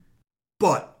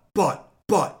Are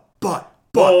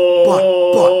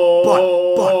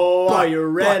you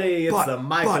ready? It's the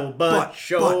Michael Butt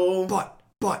Show.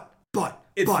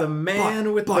 It's the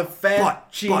man with the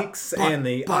fat cheeks and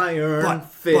the iron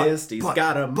fist. He's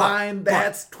got a mind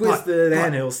that's twisted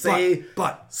and he'll say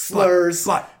slurs.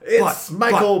 It's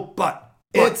Michael.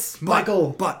 It's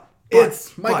Michael.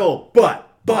 It's Michael. But.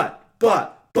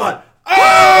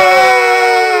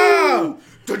 Oh!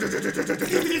 He's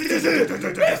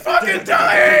fucking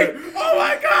dying! Oh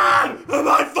my god! I'm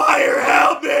on fire!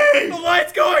 Help me! The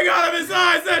light's going out of his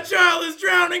eyes! That child is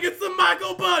drowning! It's the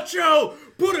Michael Butt Show!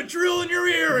 Put a drill in your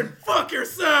ear and fuck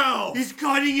yourself! He's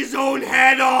cutting his own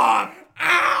head off!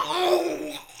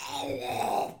 Ow!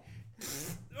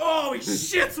 Oh, he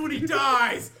shits when he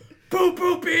dies! Poo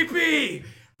poo pee pee!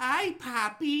 Hi,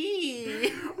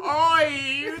 Papi! Oi,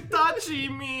 you touchy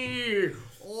me!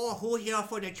 Oh, who here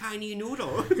for the Chinese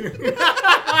noodle?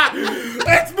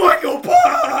 It's Michael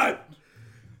Butt!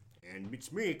 And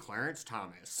it's me, Clarence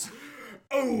Thomas.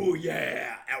 Oh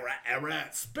yeah!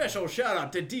 Alright. Special shout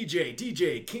out to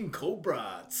DJ King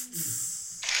Cobra.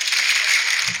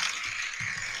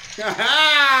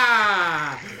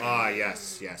 Ah,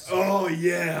 yes. Oh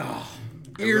yeah!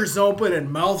 Ears open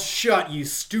and mouth shut, you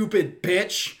stupid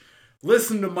bitch!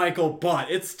 Listen to Michael Butt.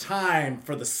 It's time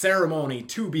for the ceremony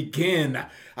to begin.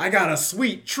 I got a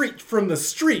sweet treat from the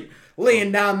street,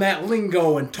 laying down that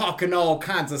lingo and talking all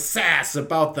kinds of sass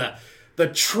about the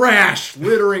trash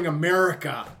littering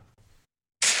America.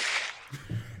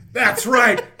 That's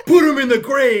right. Put him in the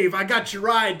grave. I got your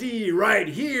ID right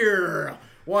here.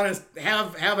 Want to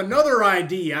have another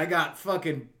ID? I got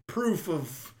fucking proof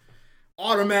of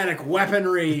automatic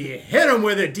weaponry. Hit him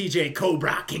with it, DJ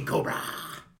Cobra, King Cobra.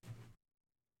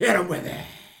 Hit him with it.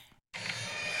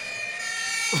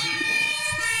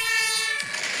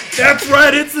 That's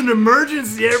right, it's an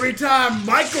emergency every time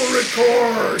Michael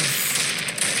records.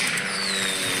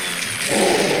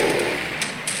 Oh.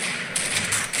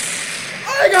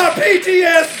 I got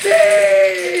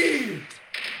PTSD!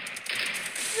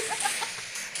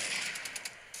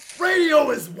 Radio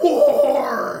is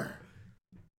war!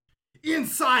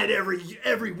 Inside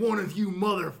every one of you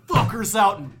motherfuckers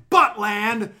out in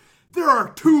Buttland, there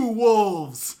are two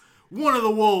wolves. One of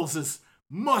the wolves is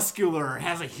muscular,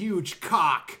 has a huge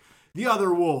cock. The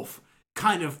other wolf,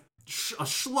 kind of a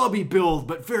schlubby build,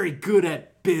 but very good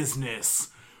at business.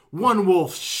 One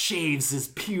wolf shaves his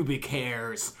pubic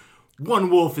hairs. One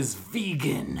wolf is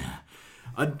vegan.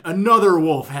 Another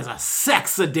wolf has a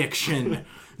sex addiction.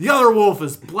 The other wolf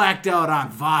is blacked out on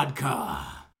vodka.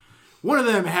 One of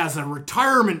them has a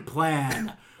retirement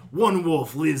plan. One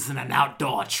wolf lives in an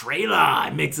outdoor trailer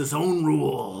and makes his own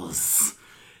rules.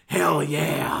 Hell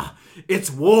yeah, it's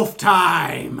wolf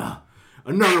time.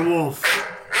 Another wolf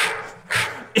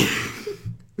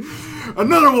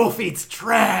eats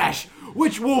trash.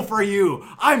 Which wolf are you?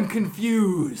 I'm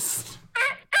confused.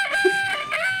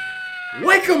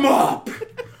 Wake 'em up!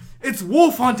 It's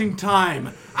wolf hunting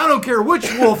time. I don't care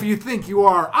which wolf you think you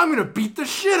are. I'm gonna beat the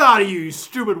shit out of you, you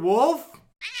stupid wolf.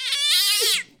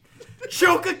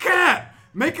 Choke a cat.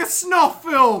 Make a snuff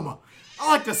film.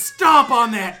 I like to stomp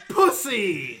on that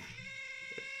pussy.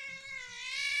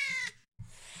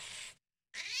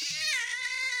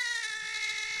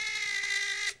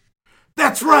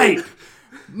 That's right.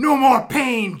 No more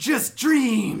pain, just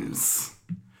dreams.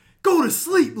 Go to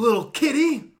sleep, little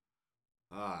kitty.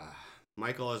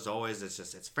 Michael, as always,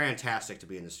 it's fantastic to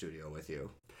be in the studio with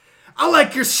you. I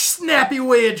like your snappy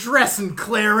way of dressing,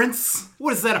 Clarence.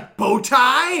 What is that, a bow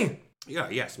tie?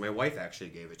 Yes, my wife actually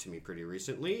gave it to me pretty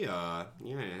recently.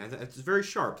 It's very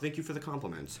sharp. Thank you for the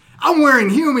compliments. I'm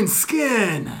wearing human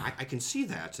skin. I can see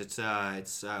that.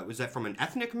 Was that from an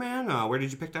ethnic man? Where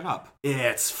did you pick that up?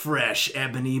 It's fresh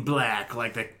ebony black,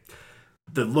 like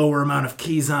the lower amount of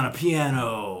keys on a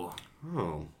piano.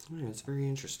 Oh, that's very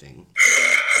interesting.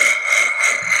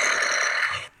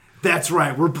 That's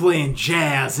right, we're playing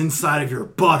jazz inside of your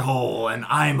butthole, and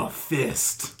I'm a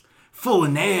fist. Full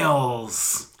of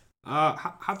nails.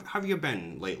 How have you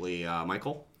been lately,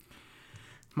 Michael?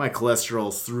 My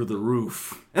cholesterol's through the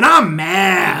roof, and I'm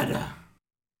mad!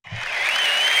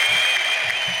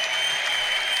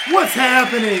 What's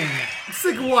happening? I'm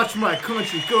sick of watching my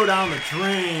country go down the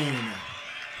drain.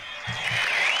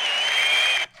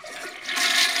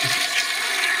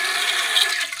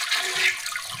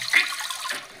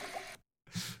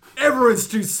 Everyone's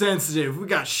too sensitive. We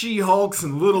got She-Hulks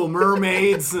and Little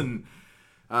Mermaids and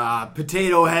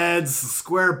Potato Heads,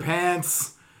 Square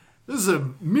Pants. There's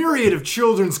a myriad of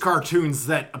children's cartoons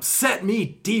that upset me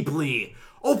deeply,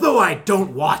 although I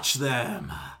don't watch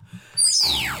them.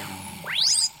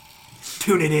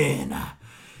 Tune it in.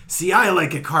 See, I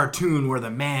like a cartoon where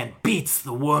the man beats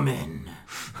the woman.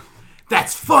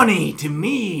 That's funny to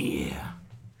me.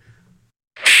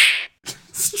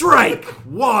 Strike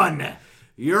one.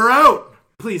 You're out.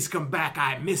 Please come back.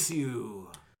 I miss you.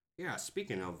 Yeah,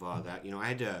 speaking of that, I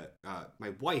had to.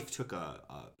 My wife took a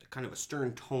kind of a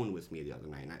stern tone with me the other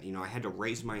night. And I had to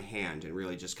raise my hand and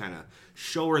really just kind of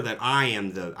show her that I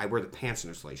wear the pants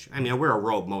in installation. I mean, I wear a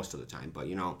robe most of the time, but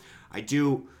I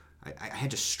do. I had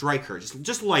to strike her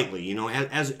just lightly,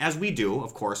 as we do,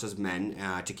 of course, as men,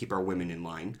 to keep our women in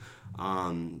line.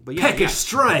 But yeah, Peckish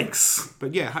strikes.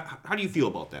 But yeah, how do you feel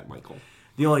about that, Michael?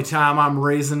 The only time I'm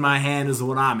raising my hand is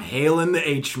when I'm hailing the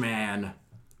H-Man.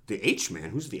 The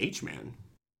H-Man? Who's the H-Man?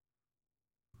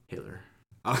 Hitler.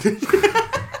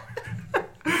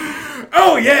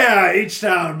 Oh yeah,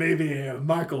 H-Town, baby.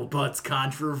 Michael Butt's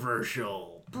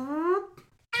controversial.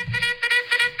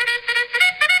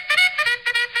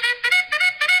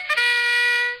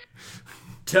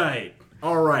 Tight.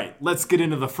 All right, let's get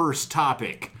into the first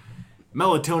topic.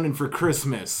 Melatonin for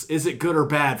Christmas. Is it good or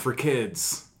bad for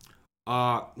kids?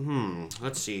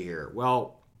 Let's see here.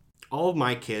 Well, all of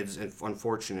my kids,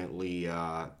 unfortunately,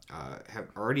 have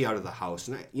already out of the house,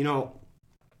 and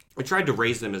I tried to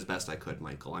raise them as best I could,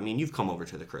 Michael. I mean, you've come over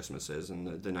to the Christmases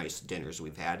and the nice dinners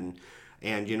we've had, and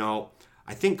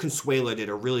I think Consuela did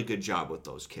a really good job with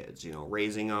those kids,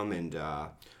 raising them, and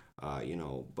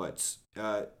but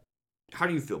how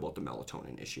do you feel about the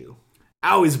melatonin issue?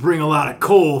 I always bring a lot of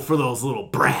coal for those little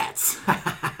brats.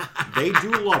 They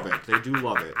do love it. They do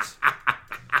love it.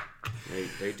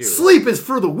 They do. Sleep is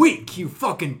for the weak, you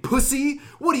fucking pussy.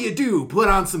 What do? Put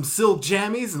on some silk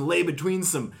jammies and lay between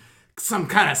some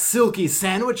kind of silky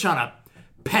sandwich on a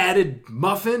padded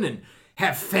muffin and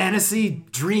have fantasy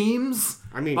dreams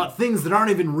about things that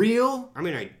aren't even real? I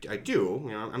mean, I do.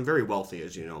 I'm very wealthy,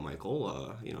 as you know,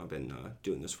 Michael. I've been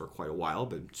doing this for quite a while.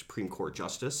 Been Supreme Court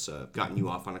Justice. Gotten you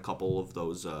off on a couple of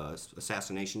those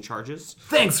assassination charges.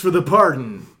 Thanks for the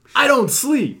pardon. I don't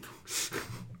sleep.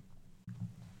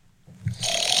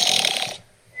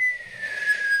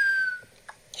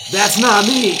 That's not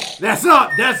me. That's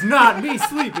not me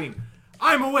sleeping.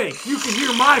 I'm awake. You can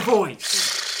hear my voice.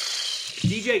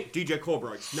 DJ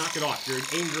Cobra, knock it off. You're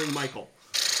angering Michael.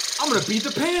 I'm gonna beat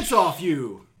the pants off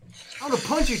you. I'm gonna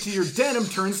punch you till your denim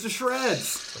turns to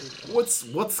shreds.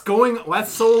 What's going?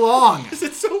 That's so long. Is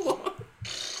it so long?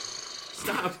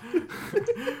 Stop.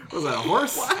 Was that a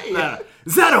horse? Why?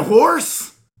 Is that a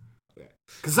horse?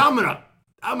 Cause I'm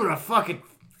gonna fucking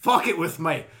fuck it with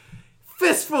my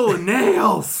fistful of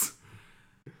nails.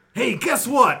 Hey, guess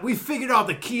what? We figured out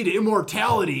the key to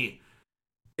immortality.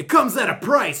 It comes at a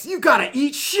price. You gotta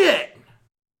eat shit.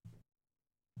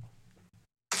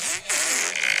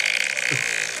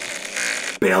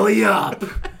 Belly up,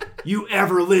 you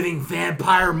ever-living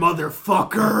vampire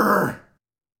motherfucker.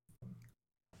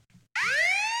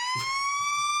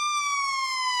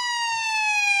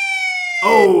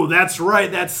 Oh, that's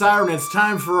right, that siren. It's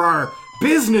time for our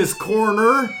business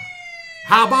corner.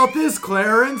 How about this,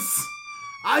 Clarence?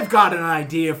 I've got an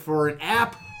idea for an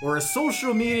app or a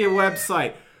social media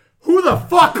website. Who the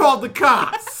fuck called the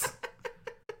cops?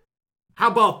 How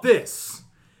about this?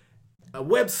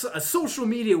 A social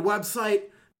media website,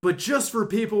 but just for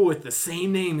people with the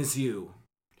same name as you.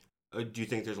 Do you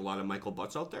think there's a lot of Michael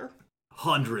Butts out there?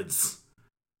 Hundreds.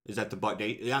 Is that the Butt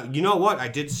Nation? Yeah, you know what? I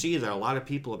did see that a lot of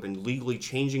people have been legally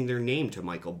changing their name to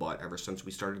Michael Butt ever since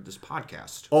we started this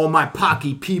podcast. All my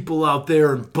pocky people out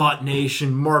there in Butt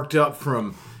Nation marked up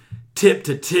from tip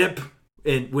to tip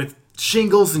and with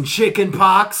shingles and chicken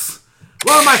pox. A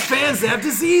lot of my fans have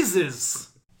diseases.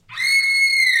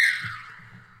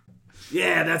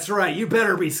 Yeah, that's right. You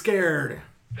better be scared.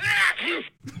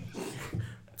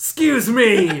 Excuse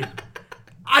me.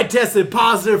 I tested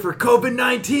positive for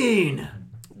COVID-19.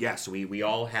 Yes, we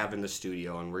all have in the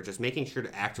studio, and we're just making sure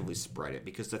to actively spread it,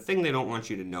 because the thing they don't want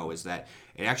you to know is that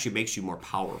it actually makes you more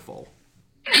powerful.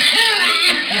 It's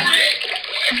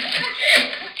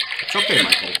okay,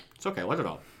 Michael. It's okay, let it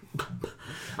out.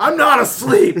 I'm not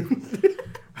asleep.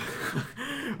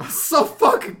 I'm so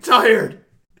fucking tired.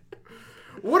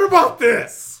 What about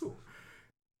this?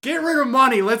 Get rid of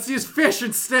money. Let's use fish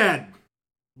instead.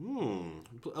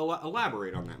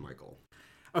 Elaborate on that, Michael.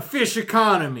 A fish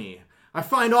economy. I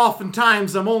find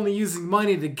oftentimes I'm only using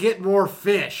money to get more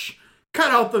fish.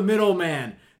 Cut out the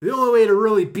middleman. The only way to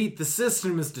really beat the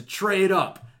system is to trade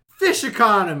up. Fish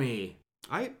economy.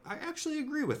 I actually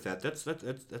agree with that. That's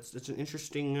an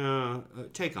interesting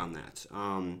take on that.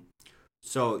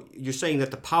 So you're saying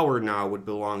that the power now would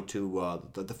belong to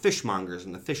the fishmongers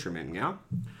and the fishermen, yeah?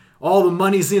 All the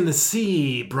money's in the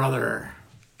sea, brother.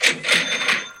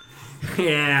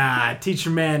 Yeah, teach a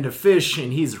man to fish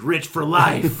and he's rich for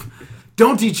life.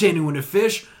 Don't teach anyone to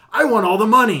fish. I want all the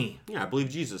money. Yeah, I believe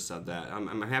Jesus said that.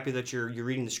 I'm happy that you're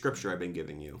reading the scripture I've been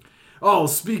giving you. Oh,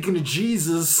 speaking of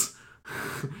Jesus,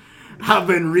 I've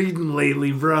been reading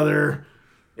lately, brother.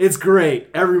 It's great.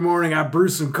 Every morning I brew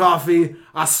some coffee.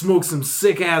 I smoke some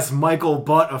sick-ass Michael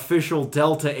Butt official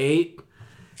Delta 8.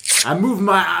 I move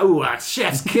my... Ooh,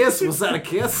 chef's kiss? Was that a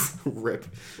kiss? Rip.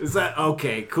 Is that...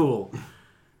 Okay, cool.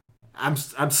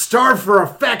 I'm starved for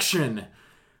affection.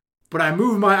 But I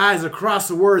move my eyes across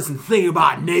the words and think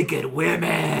about naked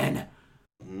women.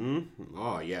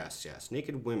 Oh, yes.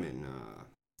 Naked women.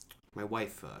 My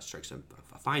wife strikes a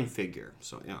fine figure.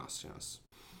 So, yes.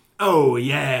 Oh,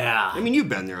 yeah. I mean, you've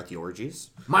been there at the orgies.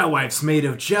 My wife's made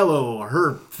of jello.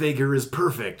 Her figure is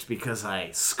perfect because I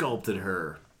sculpted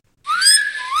her.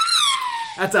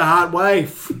 That's a hot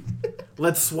wife.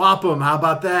 Let's swap them. How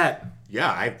about that?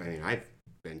 Yeah, I've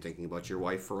been thinking about your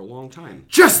wife for a long time.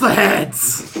 Just the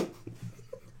heads!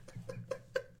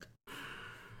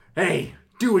 Hey,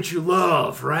 do what you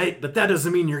love, right? But that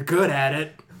doesn't mean you're good at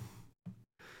it.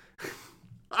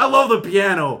 I love the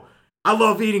piano. I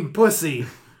love eating pussy.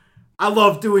 I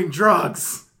love doing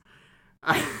drugs.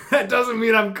 That doesn't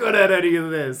mean I'm good at any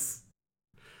of this.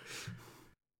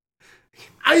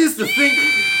 I used to think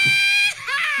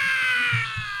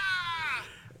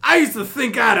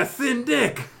I had a thin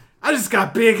dick. I just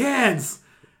got big hands.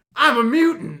 I'm a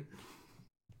mutant.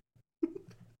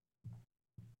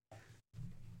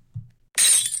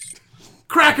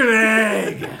 Crack an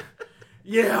egg.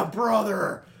 Yeah,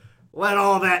 brother. Let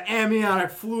all that amniotic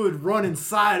fluid run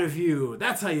inside of you.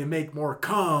 That's how you make more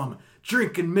cum.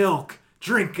 Drinking milk,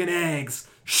 drinking eggs,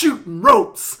 shooting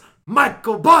ropes.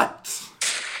 Michael Butt.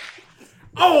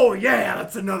 Oh yeah,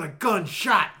 that's another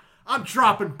gunshot. I'm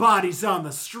dropping bodies on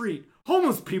the street.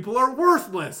 Homeless people are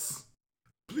worthless.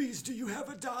 Please, do you have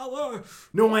 $1?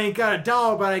 No, I ain't got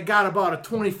 $1, but I got about a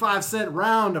 25-cent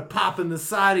round to pop in the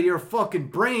side of your fucking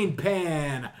brain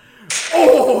pan.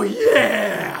 Oh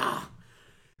yeah!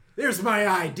 There's my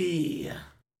ID.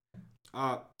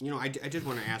 I did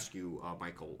want to ask you,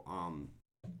 Michael,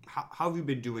 how have you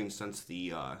been doing since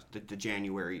the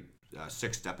January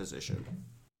 6th deposition?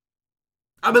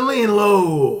 I've been laying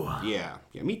low. Yeah,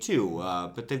 me too.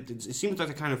 But it seems like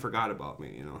they kind of forgot about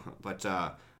me, But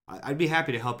I'd be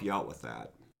happy to help you out with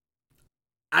that.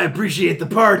 I appreciate the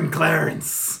pardon,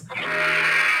 Clarence.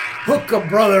 Hook a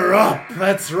brother up.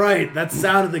 That's right. That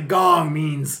sound of the gong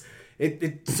means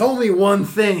it's only one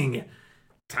thing.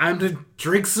 Time to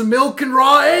drink some milk and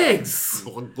raw eggs.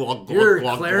 Glug, glug, glug, Here,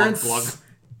 glug, Clarence. glug, glug.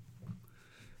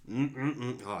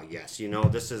 Oh, yes.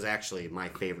 This is actually my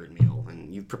favorite meal,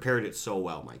 and you've prepared it so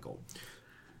well, Michael.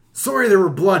 Sorry they were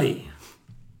bloody.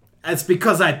 That's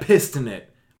because I pissed in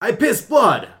it. I pissed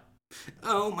blood.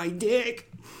 Oh, my dick.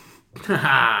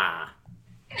 Haha.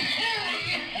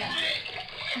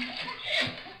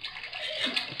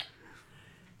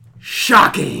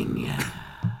 Shocking.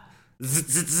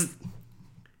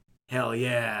 Hell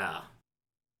yeah.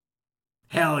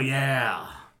 Hell yeah.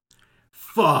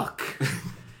 Fuck.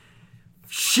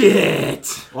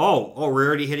 Shit. Oh, we're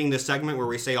already hitting the segment where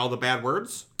we say all the bad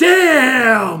words?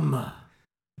 Damn.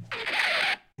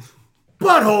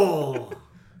 Butthole.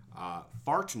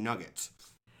 Fart nugget.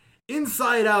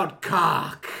 Inside out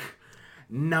cock.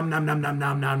 Nom nom nom nom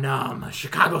nom nom nom.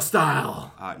 Chicago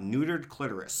style. Neutered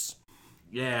clitoris.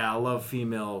 Yeah, I love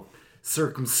female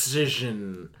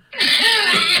circumcision.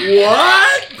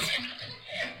 What?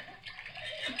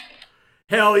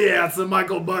 Hell yeah, it's the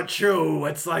Michael Butt Show.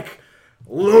 It's like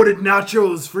loaded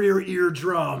nachos for your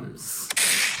eardrums.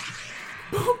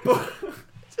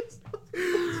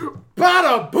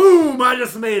 Bada boom! I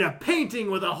just made a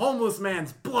painting with a homeless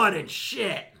man's blood and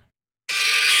shit.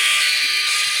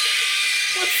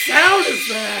 What sound is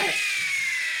that?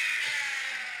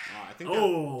 I think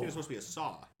it's supposed to be a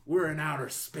saw. We're in outer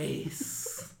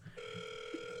space.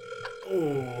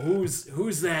 Oh,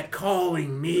 who's that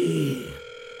calling me?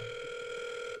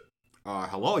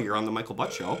 Hello, you're on the Michael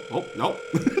Butt Show. Oh, no.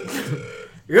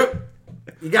 Yep.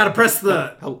 You gotta press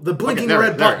the blinking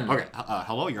red button. Okay.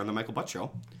 Hello, you're on the Michael Butt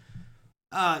Show.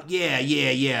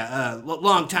 Yeah.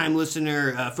 Long time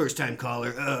listener, first time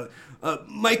caller.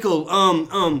 Michael,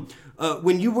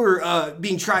 when you were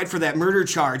being tried for that murder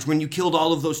charge, when you killed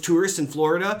all of those tourists in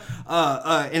Florida,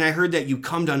 and I heard that you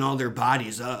cummed on all their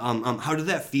bodies. How did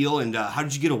that feel, and how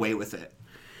did you get away with it?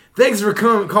 Thanks for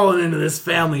calling into this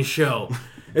family show.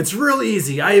 It's real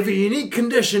easy. I have a unique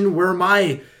condition where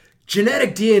my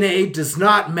genetic DNA does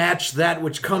not match that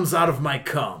which comes out of my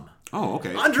cum. Oh,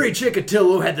 okay. Andre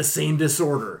Chikatilo had the same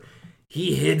disorder.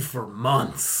 He hid for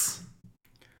months.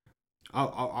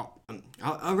 All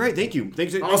right, thank you.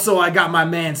 Thanks. Also, I got my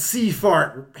man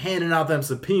Seafart handing out them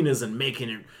subpoenas and making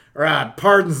it,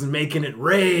 pardons and making it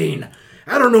rain.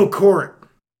 I don't know court.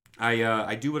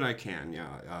 I do what I can,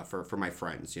 for my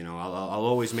friends. You know, I'll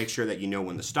always make sure that you know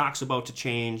when the stock's about to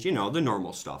change. You know, the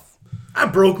normal stuff. I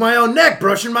broke my own neck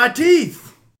brushing my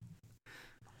teeth.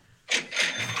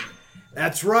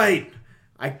 That's right.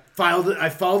 I filed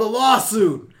a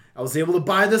lawsuit. I was able to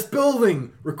buy this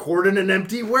building, record in an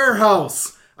empty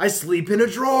warehouse. I sleep in a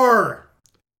drawer.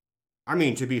 I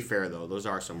mean, to be fair though, those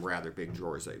are some rather big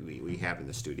drawers that we have in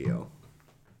the studio.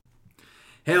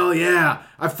 Hell yeah.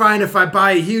 I find if I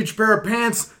buy a huge pair of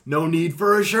pants, no need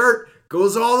for a shirt,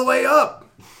 goes all the way up.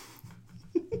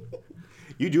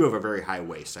 You do have a very high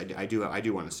waist. I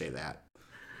do want to say that.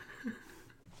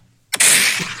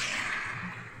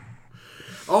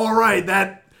 All right,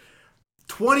 that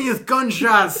 20th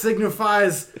gunshot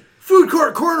signifies Food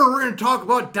Court Corner. We're going to talk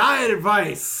about diet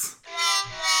advice.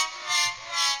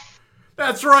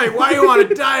 That's right. Why you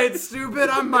want a diet, stupid?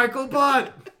 I'm Michael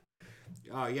Butt.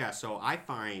 Yeah, so I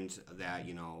find that,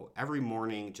 you know, every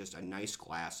morning just a nice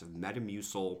glass of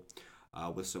Metamucil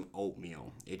with some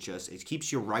oatmeal. It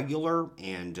keeps you regular,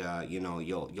 and you know,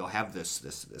 you'll have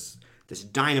this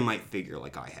dynamite figure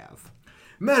like I have.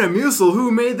 Metamucil, who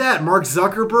made that? Mark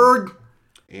Zuckerberg?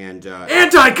 And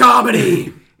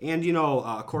anti-comedy. And you know,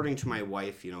 according to my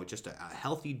wife, you know, just a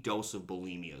healthy dose of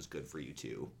bulimia is good for you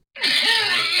too.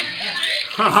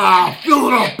 Haha,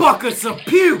 filling up buckets of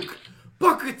puke!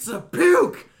 Buckets of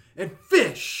puke! And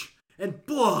fish! And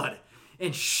blood!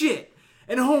 And shit!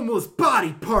 And homeless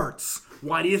body parts!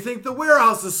 Why do you think the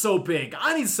warehouse is so big?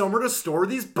 I need somewhere to store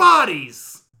these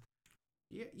bodies!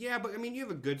 Yeah, but I mean, you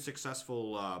have a good,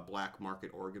 successful black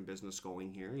market organ business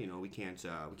going here. You know, we can't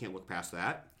look past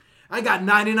that. I got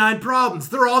 99 problems.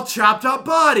 They're all chopped up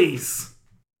bodies.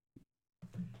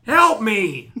 Help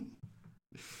me!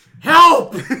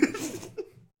 Help!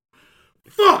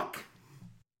 Fuck!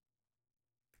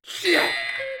 Shit!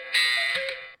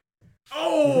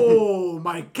 Oh,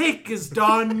 my cake is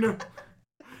done.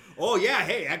 Oh yeah,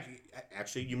 hey,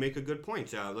 actually, you make a good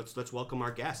point. Let's welcome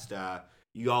our guest.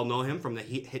 You all know him from the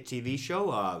hit TV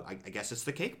show. I guess it's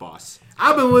the Cake Boss.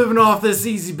 I've been living off this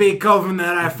easy bake oven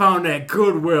that I found at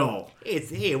Goodwill.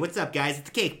 Hey, what's up, guys? It's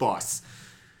the Cake Boss.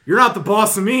 You're not the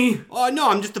boss of me. Oh no,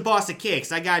 I'm just the boss of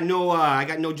cakes. I got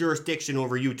no jurisdiction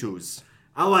over you twos.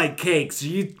 I like cakes. Are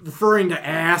you referring to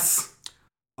ass?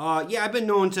 Yeah, I've been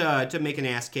known to make an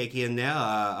ass cake here and there.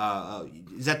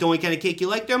 Is that the only kind of cake you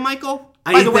like there, Michael?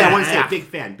 By the way, I want to say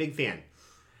big fan.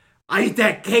 I eat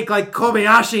that cake like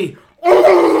Kobayashi.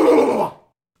 Oh!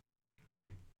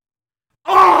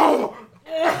 Oh!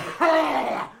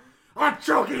 I'm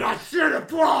choking on shit and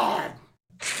blood!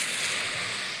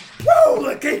 Woo!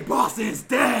 The Cake Boss is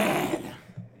dead!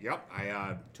 Yep,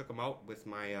 I took him out with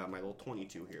my little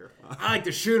 22 here. I like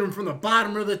to shoot him from the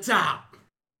bottom or the top.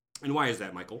 And why is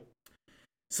that, Michael?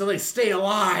 So they stay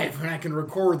alive and I can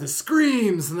record the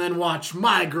screams and then watch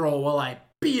my girl while I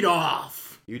beat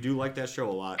off. You do like that show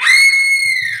a lot.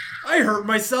 I hurt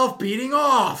myself beating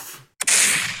off.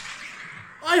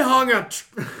 I hung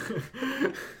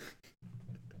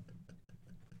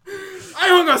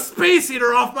a space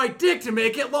heater off my dick to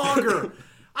make it longer.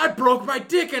 I broke my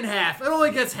dick in half. It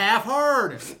only gets half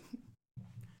hard.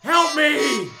 Help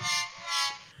me!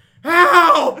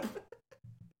 Help!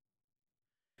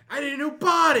 I need a new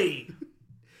body.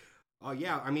 Oh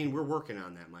yeah, I mean we're working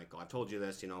on that, Michael. I've told you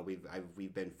this. You know,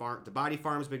 we've been the body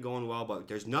farm's been going well, but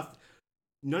there's nothing.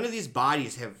 None of these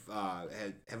bodies have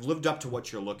lived up to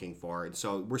what you're looking for, and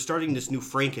so we're starting this new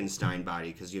Frankenstein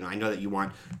body because I know that you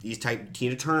want these type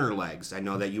Tina Turner legs. I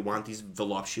know that you want these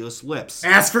voluptuous lips.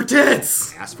 Ask for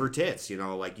tits. Ask for tits.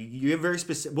 Like you have very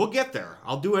specific. We'll get there.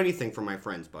 I'll do anything for my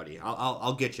friends, buddy.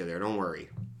 I'll get you there. Don't worry.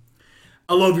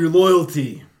 I love your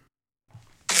loyalty.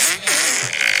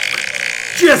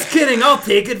 Just kidding. I'll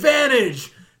take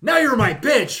advantage. Now you're my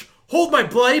bitch. Hold my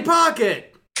bloody pocket.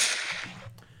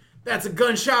 That's a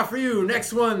gunshot for you.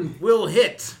 Next one will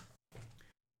hit.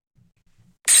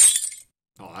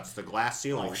 Oh, that's the glass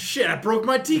ceiling. Oh shit, I broke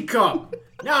my teacup.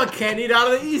 Now I can't eat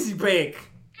out of the Easy Bake.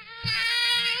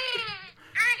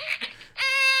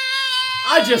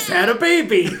 I just had a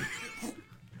baby.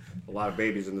 A lot of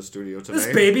babies in the studio today.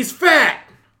 This baby's fat.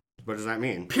 What does that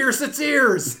mean? Pierce its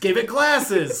ears. Give it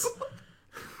glasses.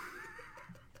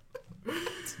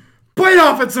 Bite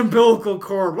off its umbilical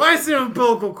cord. Why is the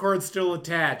umbilical cord still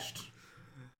attached?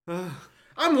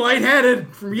 I'm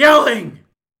lightheaded from yelling.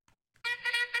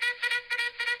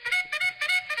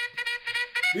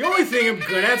 The only thing I'm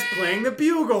good at is playing the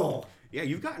bugle. Yeah,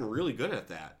 you've gotten really good at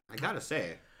that. I gotta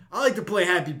say. I like to play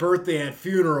Happy Birthday at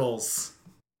funerals.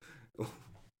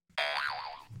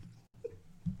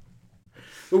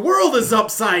 The world is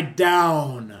upside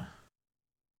down.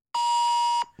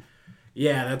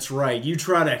 Yeah, that's right. You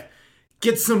try to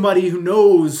get somebody who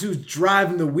knows who's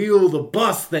driving the wheel of the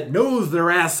bus that knows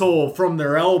their asshole from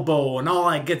their elbow, and all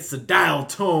I get's a dial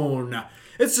tone.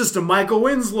 It's just a Michael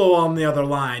Winslow on the other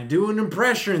line doing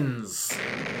impressions.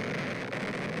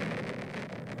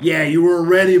 Yeah, you were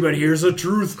ready, but here's a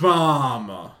truth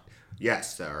bomb.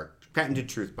 Yes, our patented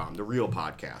truth bomb, the real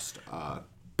podcast.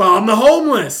 Bomb the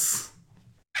homeless.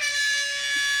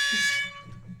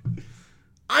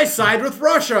 I side with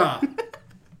Russia.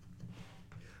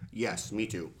 Yes, me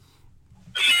too.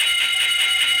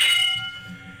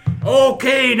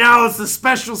 Okay, now it's the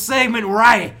special segment where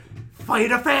I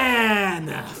fight a fan.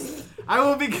 I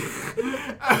will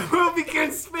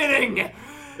begin spinning,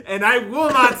 and I will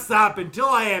not stop until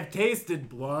I have tasted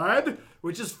blood,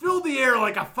 which has filled the air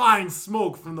like a fine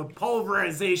smoke from the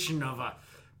pulverization of a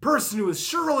person who is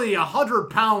surely 100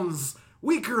 pounds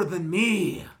weaker than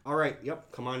me. All right,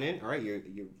 yep, come on in. All right,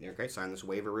 you okay? Sign this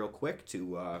waiver real quick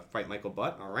to fight Michael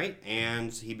Butt. All right,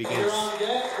 and he begins. We're on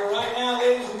deck for right now,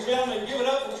 ladies and gentlemen. Give it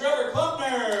up for Trevor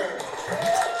Klubner.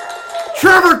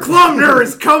 Trevor Klubner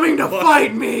is coming to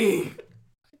fight me.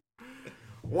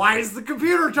 Why is the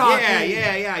computer talking?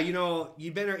 Yeah. You know,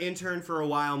 you've been our intern for a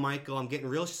while, Michael. I'm getting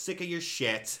real sick of your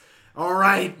shit. All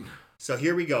right. So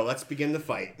here we go. Let's begin the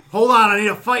fight. Hold on, I need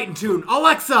a fighting tune.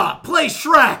 Alexa, play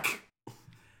Shrek.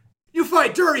 You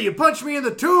fight dirty, you punch me in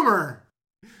the tumor.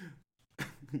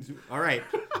 All right.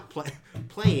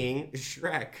 Playing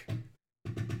Shrek.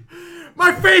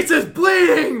 My face is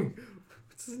bleeding.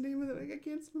 What's the name of it? I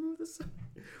can't remember this.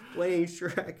 Playing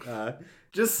Shrek.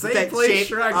 Just say That play shape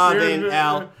Shrek. of an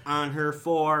L on her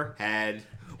forehead.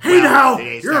 Hey Well, now,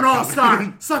 today's you're an not all-star.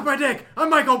 coming. Suck my dick. I'm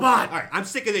Michael Bott. All right, I'm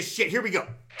sick of this shit. Here we go.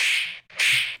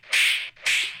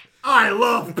 I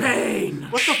love pain.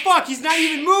 What the fuck? He's not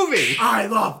even moving. I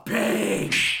love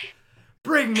pain.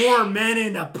 Bring more men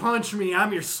in to punch me.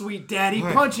 I'm your sweet daddy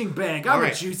right. punching bag. I'm All a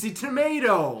right. juicy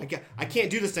tomato. I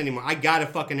can't do this anymore. I gotta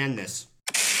fucking end this.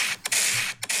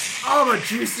 I'm a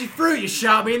juicy fruit. You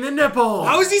shot me in the nipple.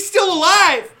 How is he still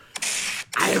alive?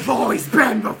 I have always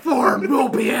been before and will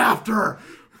be after.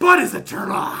 But is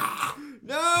eternal.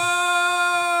 No!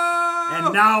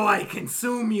 And now I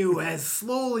consume you as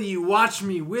slowly you watch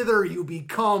me wither. You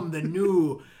become the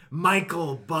new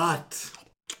Michael Butt.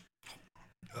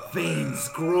 Veins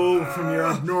grow from your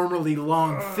abnormally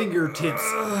long fingertips,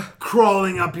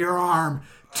 crawling up your arm,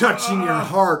 touching your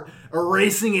heart,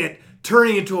 erasing it,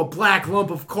 turning into a black lump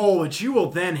of coal, which you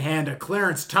will then hand to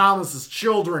Clarence Thomas's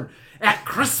children at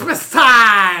Christmas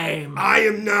time. I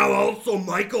am now also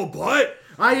Michael Butt.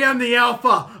 I am the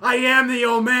Alpha. I am the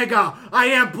Omega. I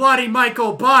am Bloody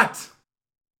Michael Butt.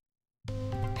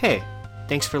 Hey,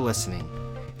 thanks for listening.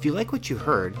 If you like what you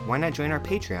heard, why not join our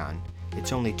Patreon?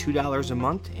 It's only $2 a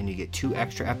month and you get 2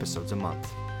 extra episodes a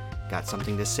month. Got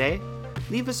something to say?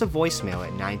 Leave us a voicemail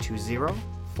at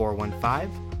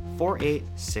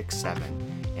 920-415-4867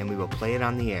 and we will play it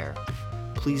on the air.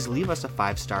 Please leave us a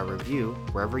 5-star review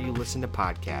wherever you listen to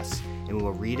podcasts and we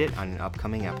will read it on an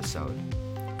upcoming episode.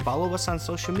 Follow us on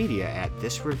social media at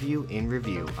This Review in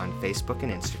Review on Facebook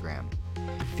and Instagram.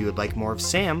 If you would like more of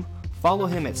Sam, follow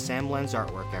him at Sam Lens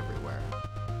Artwork everywhere.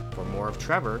 For more of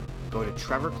Trevor, go to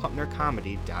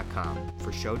trevorklupnercomedy.com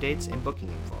for show dates and booking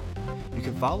info. You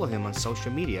can follow him on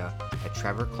social media at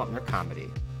Trevor Klupner Comedy.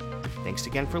 Thanks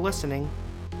again for listening.